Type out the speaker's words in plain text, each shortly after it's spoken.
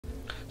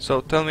So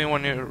tell me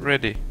when you're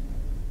ready.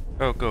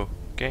 Go,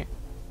 okay?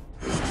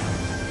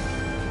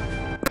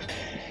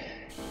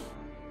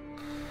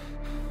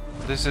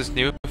 This is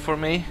new for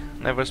me,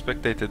 never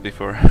spectated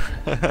before.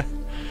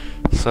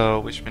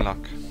 So wish me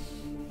luck.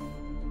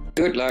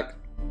 Good luck.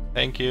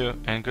 Thank you,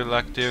 and good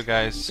luck to you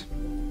guys.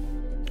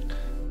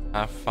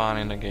 Have fun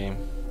in the game.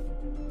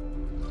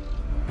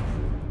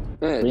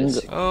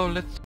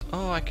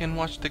 Oh, I can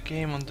watch the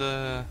game on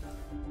the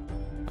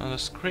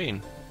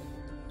screen,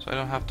 so I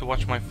don't have to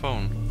watch my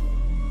phone.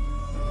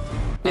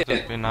 That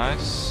would be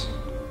nice.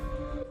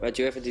 But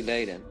you have a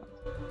delay then?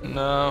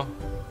 No.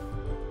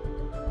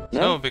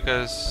 No,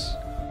 because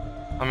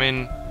I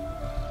mean,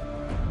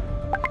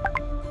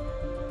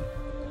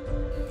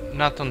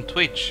 not on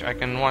Twitch. I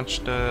can watch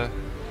the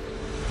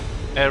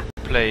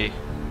AirPlay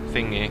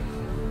thingy.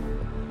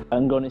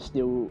 I'm gonna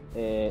steal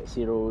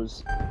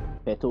Zero's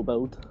Petal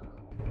build.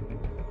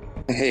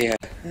 Yeah,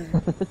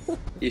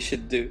 you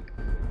should do.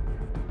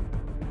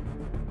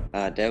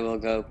 There will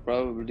go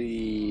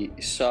probably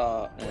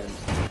SAW and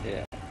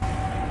yeah.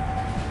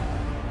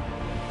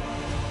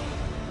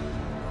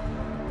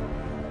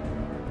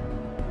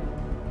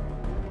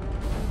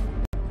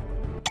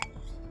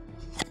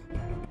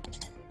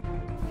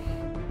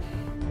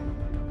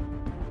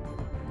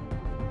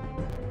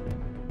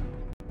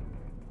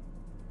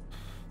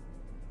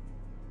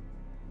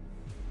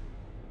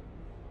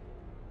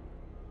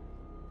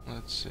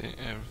 Let's see,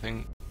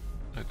 everything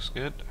looks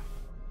good.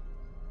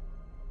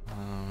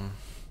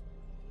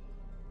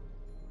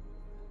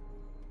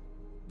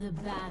 The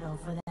battle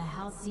for the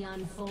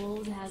Halcyon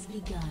Fold has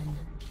begun.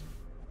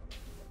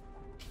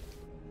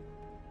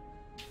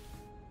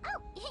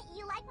 Oh,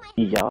 you like my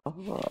Yeah.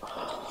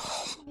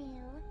 new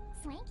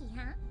swanky,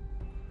 huh?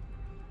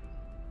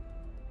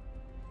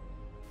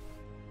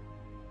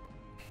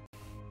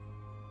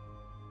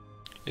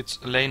 It's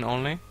lane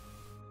only?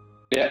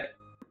 Yeah.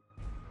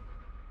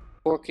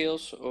 4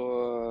 kills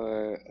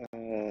or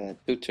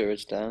 2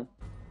 turrets down.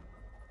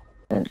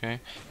 Okay.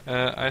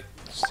 I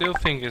still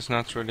think it's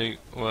not really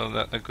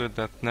that good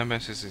that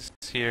Nemesis is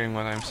hearing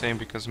what I'm saying,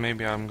 because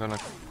maybe I'm gonna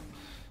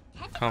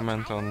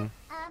comment on.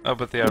 Oh,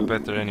 but they are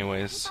better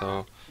anyways,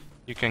 so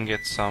you can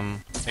get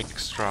some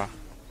extra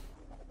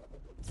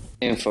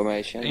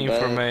information.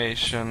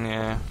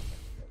 Yeah.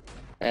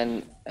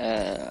 And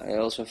I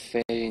also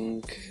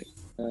think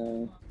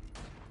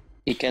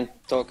he can't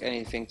talk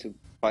anything to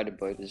Fighter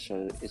Boy,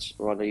 so it's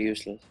rather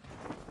useless.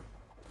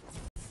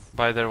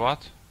 By their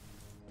what?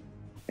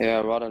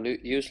 Yeah, rather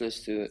useless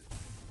to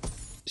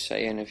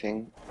say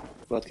anything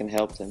what can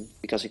help them,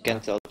 because he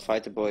can't tell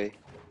Fighter Boy.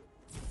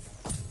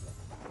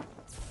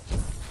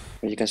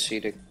 But you can see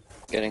they're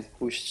getting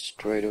pushed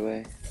straight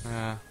away.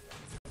 Yeah,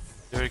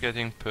 they're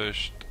getting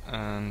pushed,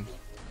 and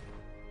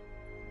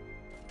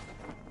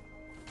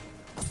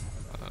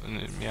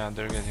yeah,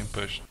 they're getting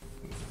pushed.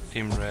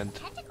 Team Red.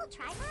 Tentacle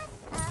tripod?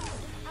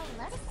 I'll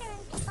notice there in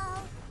people.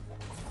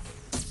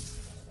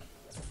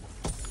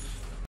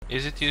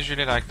 Is it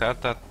usually like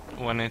that? That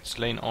when it's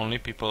lane only,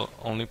 people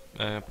only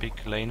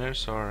pick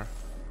laners, or?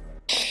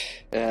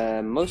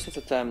 Most of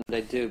the time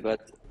they do,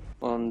 but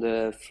on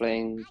the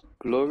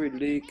Vainglory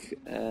League,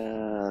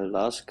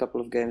 last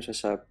couple of games I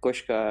saw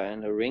Koshka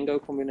and a Ringo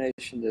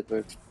combination that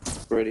worked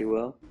pretty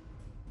well.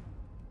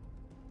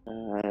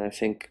 I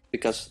think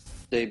because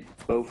they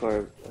both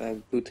are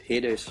good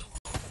hitters,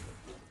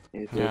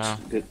 it works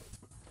good.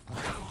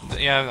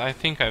 Yeah, I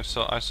think I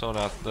saw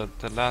that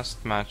the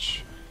last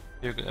match.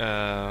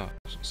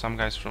 Some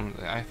guys from,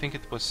 I think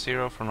it was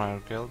Zero from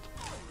our guild,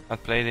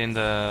 that played in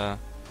the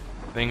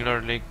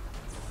Vainglory League.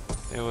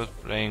 They were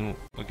playing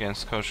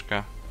against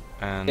Koshka,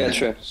 and yeah,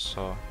 true.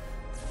 So.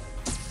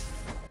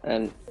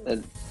 And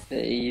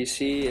you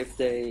see, if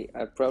they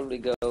probably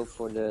go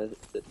for the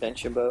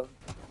tension bow,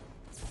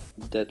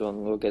 that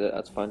one will get an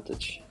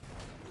advantage.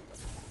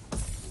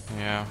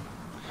 Yeah,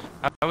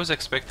 I was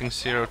expecting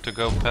Zero to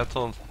go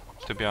Petal.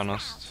 To be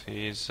honest,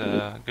 he's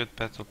a good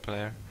Petal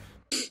player.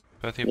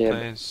 But he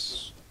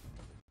plays.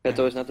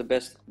 Petal is not the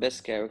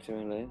best character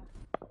in lane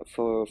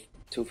for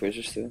 2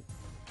 versus 2.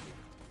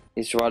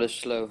 He's rather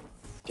slow,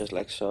 just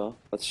like SAW,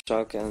 but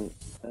SAW can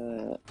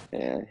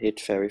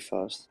hit very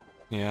fast.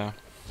 Yeah.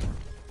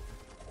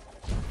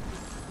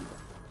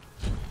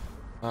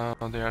 Oh,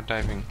 they are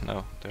diving.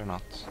 No, they're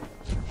not.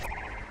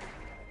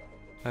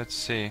 Let's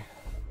see.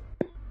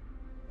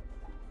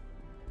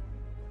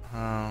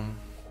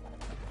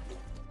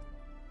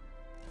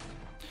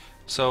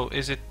 So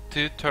is it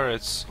 2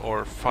 turrets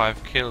or 4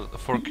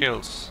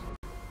 kills?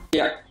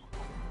 Yeah.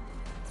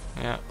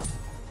 Yeah.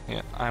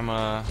 Yeah, I'm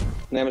a...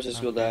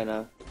 Nemesis will die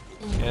now.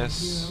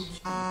 Yes.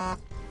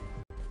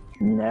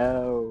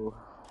 No.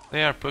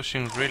 They are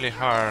pushing really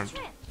hard.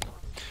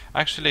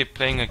 Actually,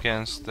 playing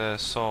against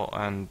SAW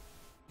and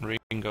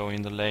Ringo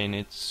in the lane,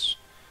 it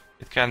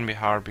can be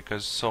hard,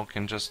 because SAW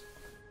can just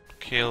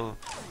kill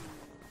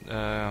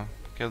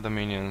the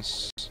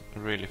minions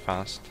really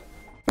fast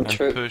and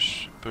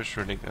push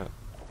really good.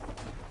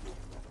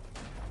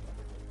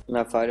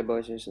 Now Fighter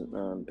Boys is in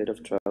a bit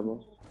of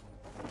trouble.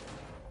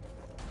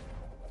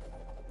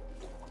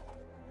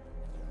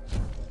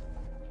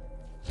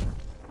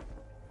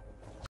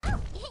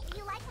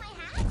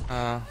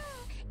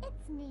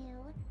 It's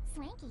new.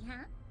 Swanky,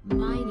 huh?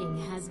 Mining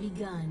has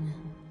begun.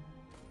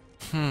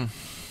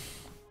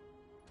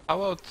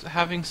 How about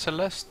having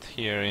Celeste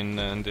here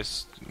in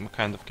this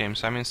kind of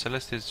games? I mean,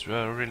 Celeste is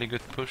a really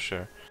good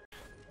pusher.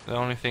 The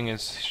only thing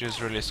is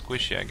she's really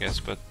squishy, I guess,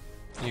 but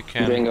you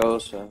can... Ringo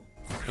also.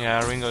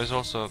 Yeah, Ringo is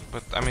also...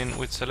 But I mean,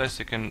 with Celeste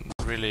you can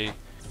really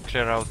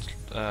clear out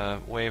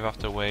wave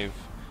after wave.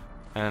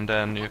 And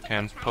then you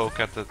can poke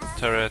at the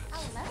turret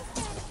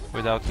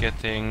without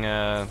getting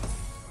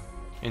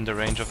in the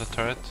range of the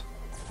turret.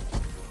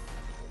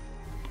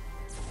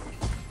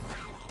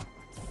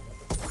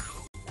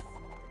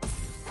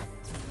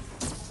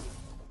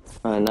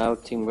 Now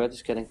Team Red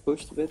is getting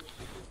pushed a bit.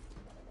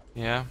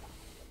 Yeah.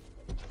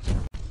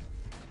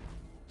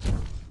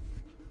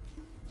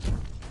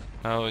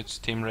 No, it's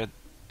Team Red.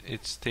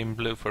 It's Team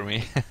Blue for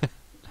me.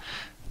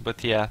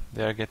 But yeah,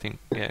 they are getting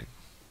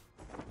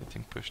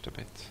pushed a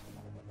bit.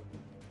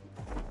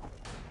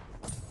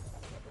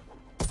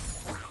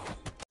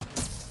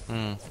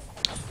 I'm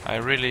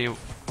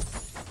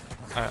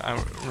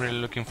really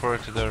looking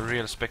forward to the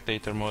real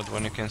spectator mode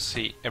when you can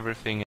see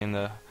everything in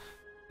the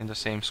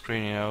same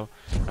screen, you know,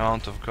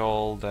 amount of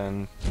gold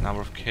and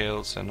number of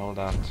kills and all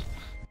that.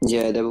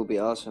 Yeah, that would be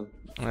awesome.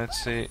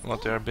 Let's see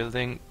what they are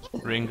building.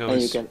 Ringo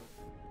And is...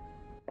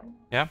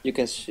 Yeah? You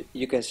can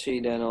see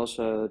then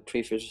also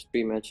 3 versus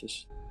 3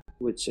 matches,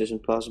 which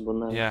isn't possible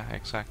now. Yeah,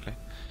 exactly.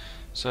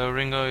 So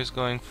Ringo is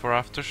going for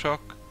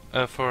aftershock,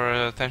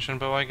 for tension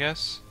bow, I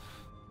guess.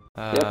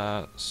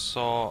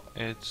 So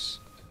it's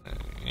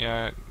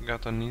yeah,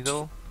 got a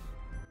needle.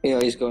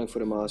 Yeah, he's going for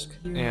the mask.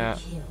 Yeah,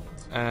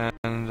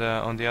 and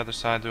on the other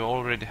side we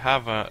already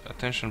have a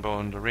tension bow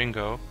on the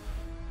Ringo,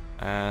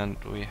 and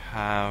we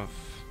have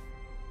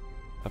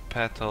a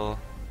Petal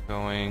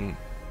going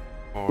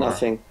for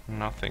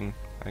nothing.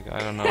 I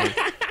don't know.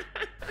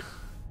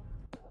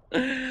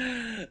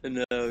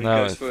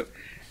 No,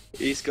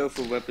 he's going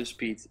for weapon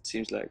speed. It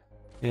seems like.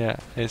 Yeah,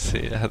 I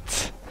see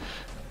that.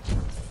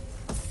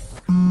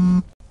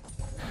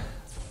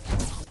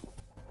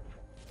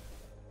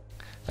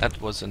 That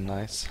wasn't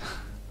nice.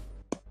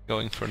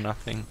 Going for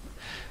nothing.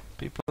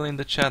 People in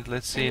the chat,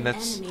 let's see,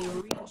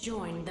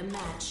 Rejoin the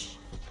match.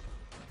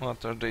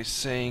 what are they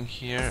saying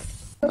here?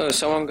 Oh,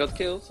 someone got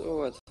killed or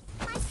what?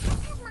 My pets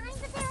have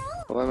minds of their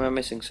own. Or am I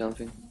missing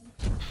something?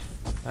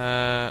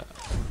 Uh,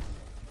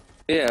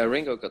 Yeah,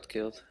 Ringo got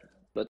killed,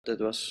 but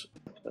that was...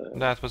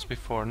 that was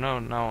before. No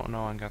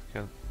one got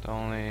killed.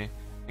 Only,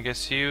 I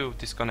guess you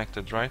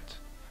disconnected, right?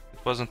 It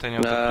wasn't any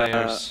of the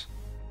players.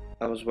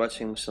 I was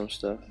watching some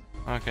stuff.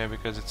 Okay,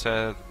 because it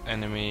said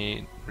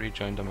enemy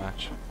rejoined the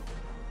match.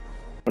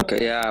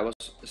 Okay, yeah, I was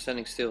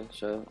standing still,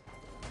 so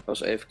I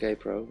was AFK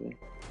probably.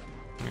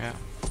 Yeah.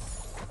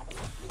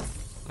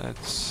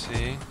 Let's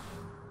see.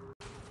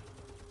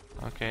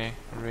 Okay,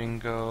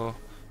 Ringo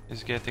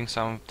is getting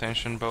some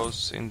tension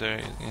bows in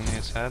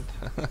his head.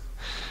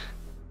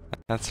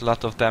 That's a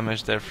lot of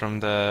damage there from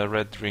the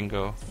red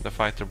Ringo, the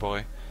fighter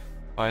boy.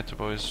 Fighter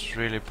boy is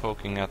really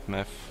poking at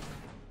Meth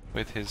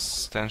with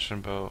his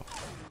tension bow.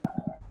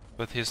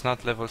 But he's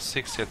not level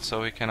 6 yet,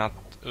 so we cannot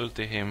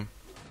ulti him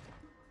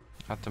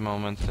at the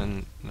moment,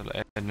 and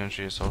the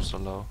energy is also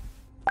low.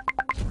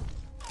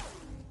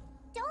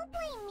 Don't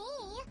blame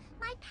me.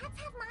 My pets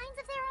have minds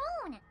of their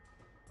own.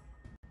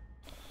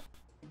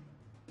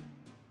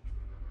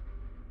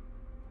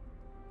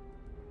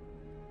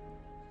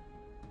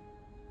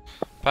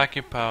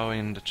 Pakipow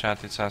in the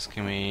chat is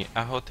asking me,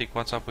 ahotiK,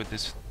 what's up with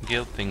this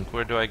guild thing?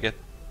 Where do you get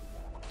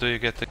the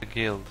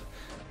guild?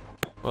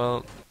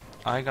 Well,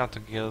 I got the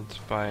guild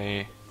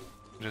by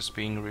just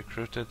being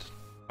recruited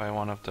by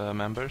one of the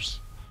members.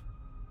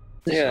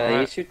 Yeah, So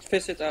you should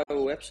visit our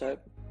website.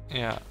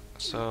 Yeah,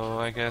 so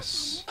I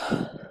guess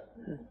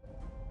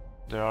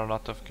there are a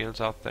lot of guilds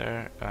out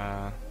there.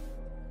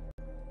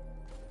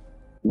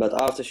 But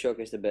aftershock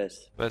is the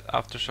best. But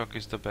aftershock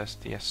is the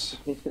best, yes.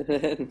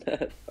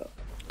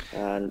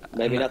 And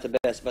maybe not the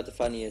best, but the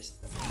funniest.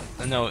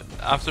 No,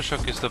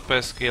 aftershock is the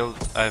best guild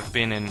I've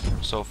been in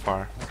so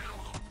far.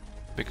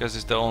 Because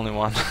it's the only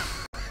one.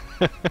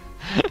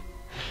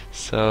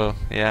 So,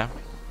 yeah.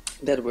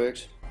 That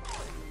works.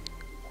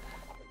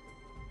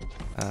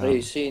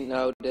 You see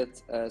now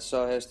that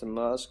SAW has the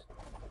mask,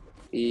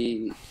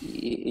 he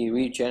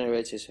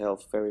regenerates his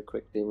health very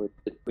quickly with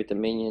the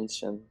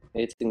minions and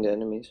hitting the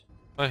enemies.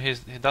 Well, he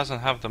doesn't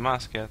have the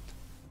mask yet.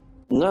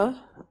 No?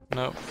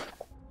 No.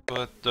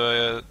 But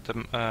the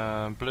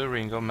blue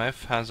Ringo,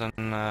 Meth, has an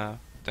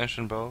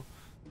tension bow.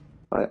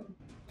 Oh,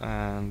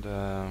 and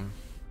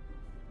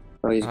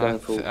he's going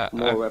for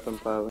more weapon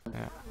power.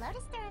 Yeah.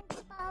 Lotus Stern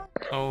people.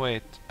 Oh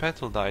wait,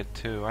 Petal died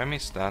too. I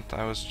missed that.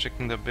 I was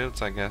checking the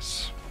builds, I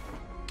guess.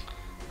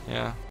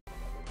 Yeah.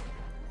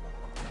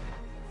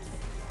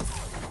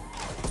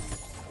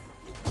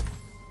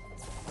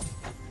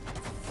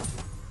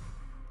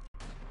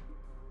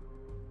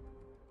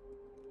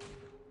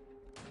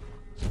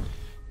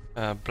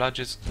 Bludge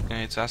is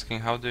it's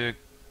asking how can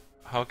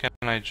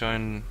I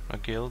join a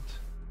guild?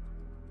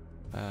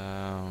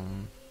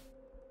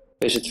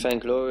 Visit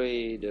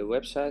Vainglory, the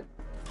website.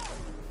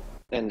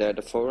 And they're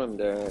the forum,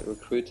 they're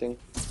recruiting.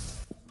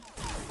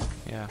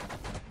 Yeah.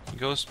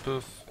 Ghost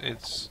Poof,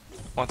 it's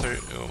what are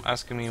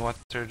asking me what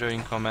they're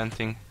doing,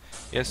 commenting.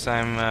 Yes,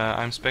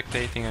 I'm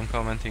spectating and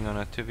commenting on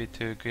a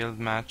 2v2 guild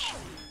match.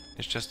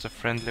 It's just a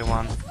friendly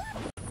one.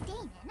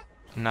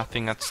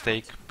 Nothing at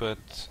stake,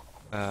 but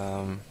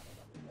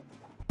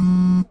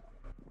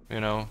you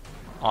know,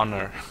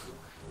 honor.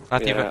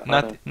 Not Yeah, even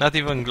honor. not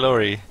even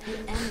glory.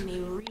 An enemy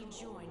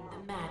rejoined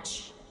the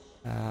match.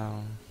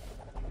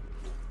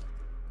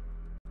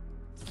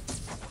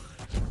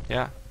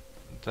 Yeah,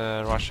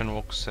 the Russian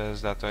Vox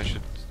says that I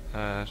should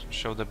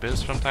show the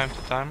builds from time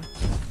to time.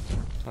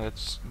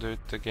 Let's do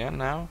it again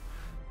now.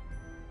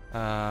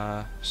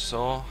 That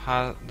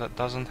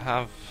doesn't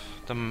have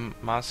the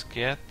mask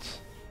yet.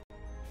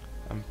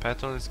 And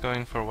Petal is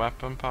going for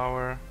weapon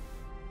power.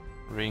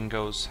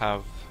 Ringos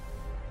have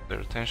the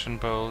retention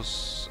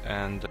bows,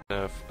 and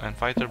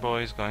Fighter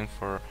Boy is going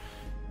for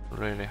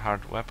really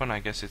hard weapon. I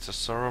guess it's a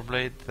Sorrow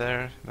Blade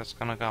there that's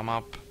gonna come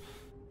up.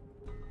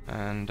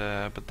 And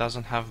but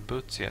doesn't have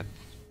boots yet.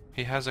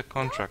 He has a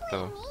contract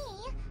though.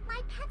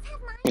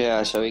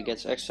 Yeah, so he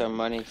gets extra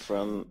money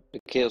from the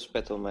kills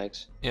Petal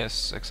makes.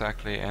 Yes,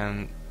 exactly.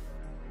 And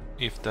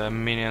if the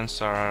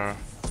minions are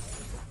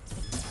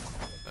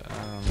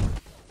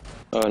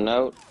Oh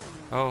no,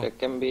 oh, there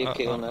can be a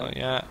kill now.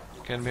 yeah,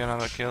 can be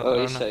another kill. Oh,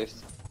 I he's don't know. saved.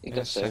 He got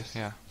Yes, saved.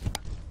 yeah.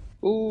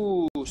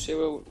 Ooh,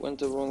 Zero went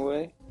the wrong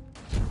way.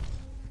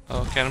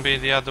 Oh, can be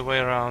the other way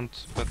around,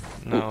 but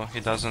no, he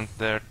doesn't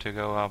dare to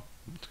go up,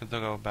 to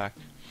go back.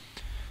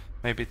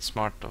 Maybe it's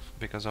smart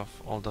because of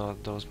all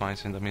those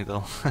mines in the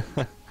middle.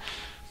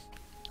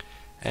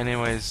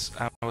 Anyways,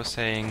 I was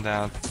saying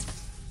that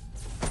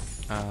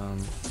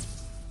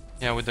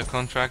yeah, with the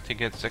contract he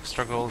gets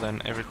extra gold,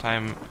 and every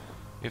time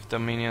if the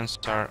minions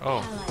are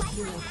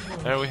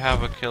there we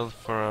have a kill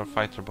for a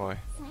Fighter Boy.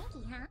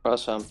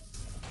 Awesome.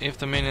 If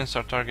the minions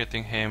are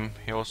targeting him,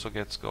 he also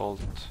gets gold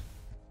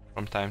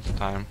from time to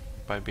time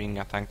by being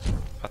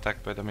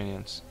attacked by the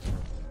minions.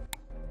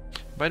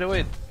 By the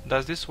way,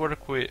 does this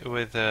work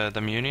with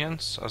the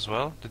minions as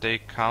well? Do they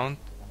count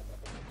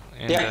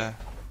in the...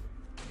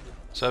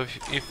 So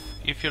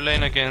if you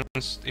lane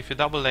against, if you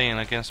double lane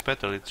against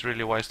Petal, it's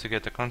really wise to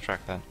get a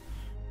contract then.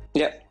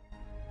 Yeah.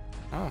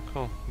 Oh,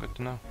 cool. Good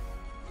to know.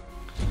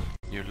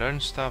 You learn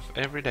stuff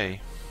every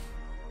day.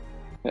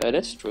 Yeah,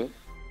 that's true.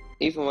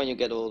 Even when you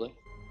get older.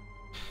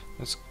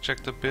 Let's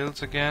check the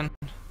builds again.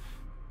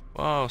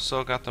 Whoa,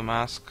 so got the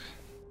mask.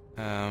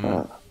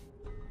 Petal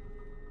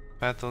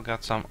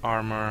got some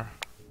armor.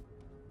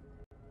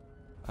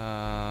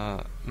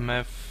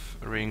 Meth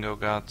Ringo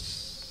got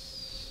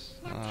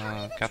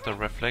a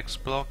reflex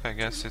block. I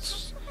guess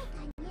it's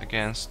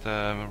against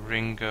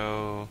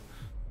Ringo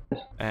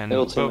and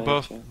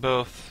Ultimate,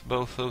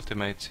 both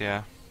ultimates.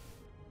 Yeah.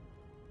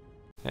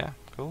 Yeah,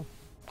 cool.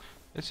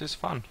 This is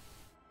fun.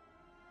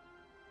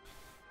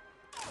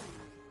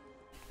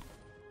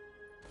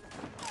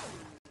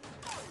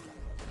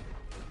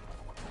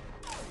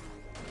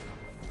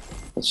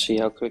 Let's see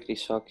how quickly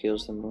SAW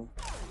kills them all.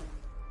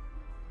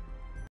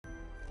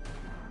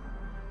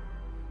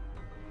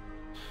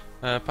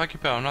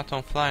 Pakipa, I'm not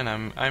offline.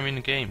 I'm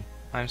in game.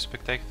 I'm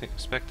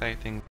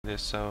spectating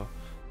this, so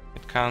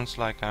it counts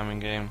like I'm in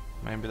game.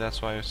 Maybe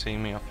that's why you're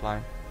seeing me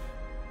offline.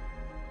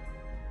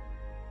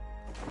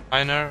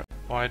 Einer,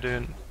 why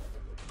you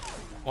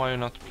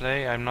not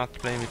play? I'm not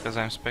playing because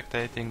I'm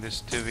spectating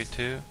this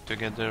 2v2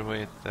 together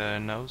with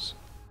Nose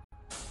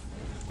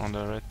on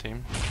the red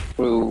team.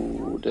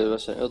 Ooh, there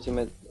was an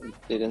ultimate,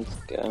 didn't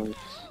count.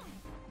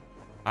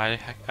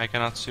 I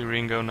cannot see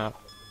Ringo now.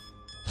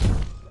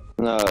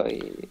 No.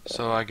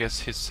 So I guess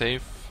he's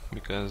safe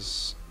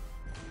because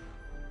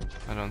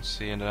I don't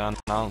see an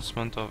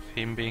announcement of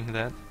him being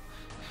dead.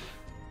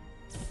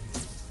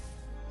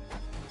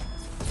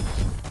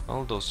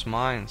 All those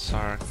mines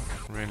are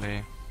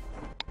really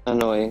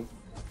annoying.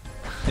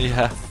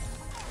 yeah,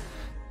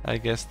 I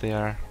guess they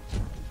are.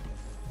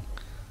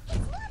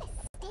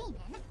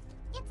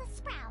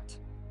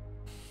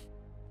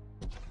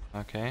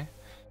 Okay,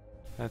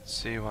 let's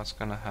see what's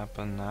gonna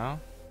happen now.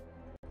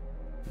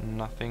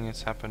 Nothing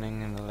is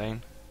happening in the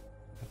lane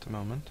at the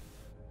moment.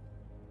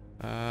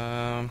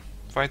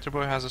 Fighter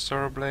Boy has a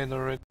Sorrow Blade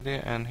already,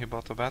 and he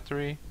bought a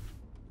battery.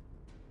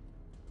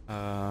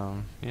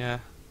 Yeah.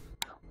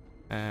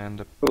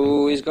 And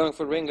ooh, he's going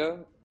for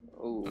Ringo.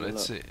 Ooh,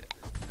 let's see.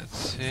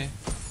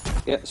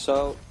 Yeah,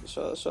 so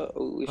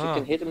ooh, if you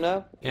can hit him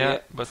now. Yeah,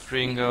 but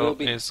Ringo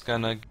is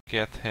gonna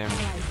get him.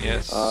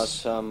 Yes.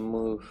 Awesome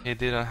move. He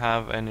didn't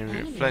have any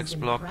reflex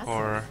block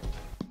or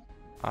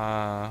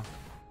a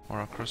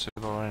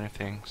crucible or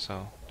anything,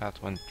 so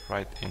that went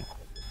right in.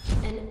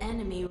 An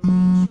enemy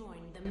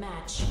rejoined the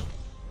match.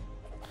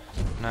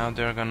 Now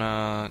they're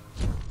gonna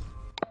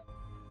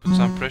put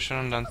some pressure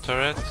on that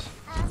turret.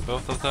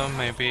 Both of them,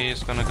 maybe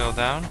it's gonna go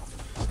down.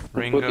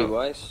 Would be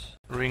wise.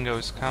 Ringo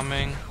is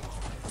coming.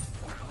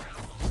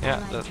 Yeah,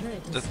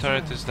 the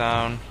turret is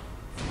down.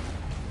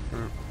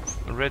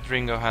 Red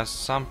Ringo has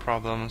some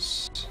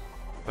problems,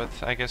 but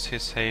I guess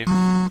he's safe.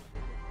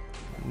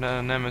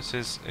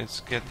 Nemesis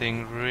is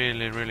getting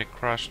really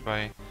crushed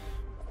by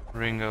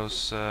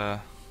Ringo's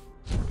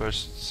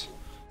bursts.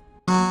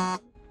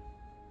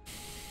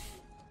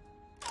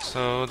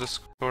 So the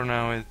score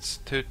now it's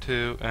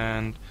 2-2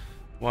 and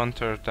 1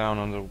 turret down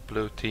on the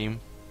blue team.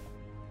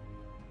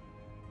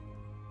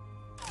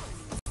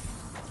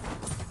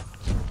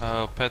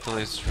 Oh, Petal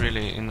is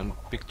really in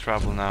big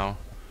trouble now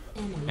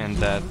and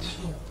dead,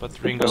 but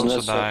Ringo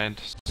also died,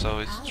 so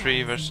it's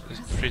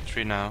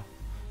 3-3 now.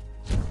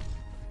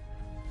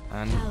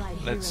 And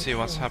let's see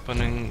what's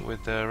happening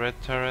with the red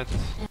turret.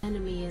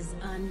 Enemy is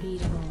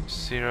unbeatable.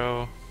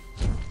 0.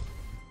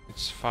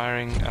 It's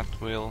firing at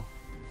will.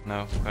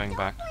 No, going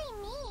back.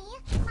 Don't blame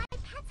me. My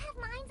pets have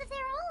minds of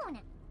their own.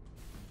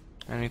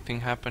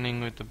 Anything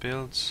happening with the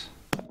builds?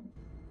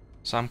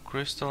 Some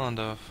crystal on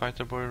the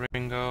fighter boy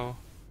Ringo.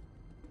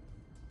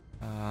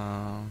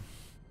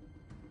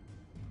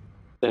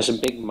 There's a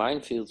big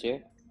minefield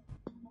here.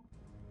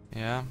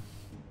 Yeah.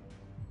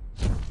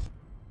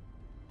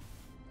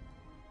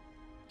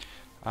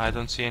 I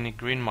don't see any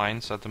green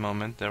mines at the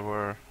moment. There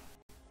were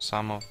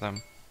some of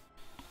them.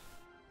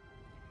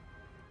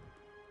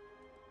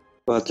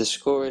 But the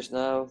score is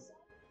now...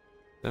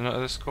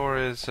 The score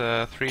is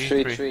 3-3.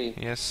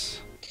 3-3.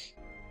 Yes.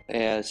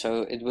 Yeah,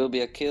 so it will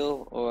be a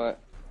kill or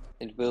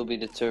it will be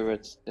the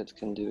turret that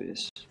can do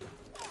this.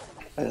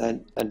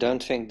 I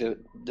don't think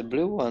the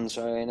blue ones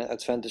are in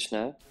advantage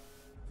now.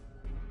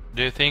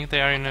 Do you think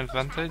they are in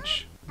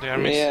advantage? They are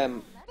Yeah,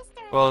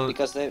 well,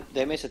 because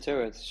they miss a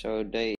turret, so they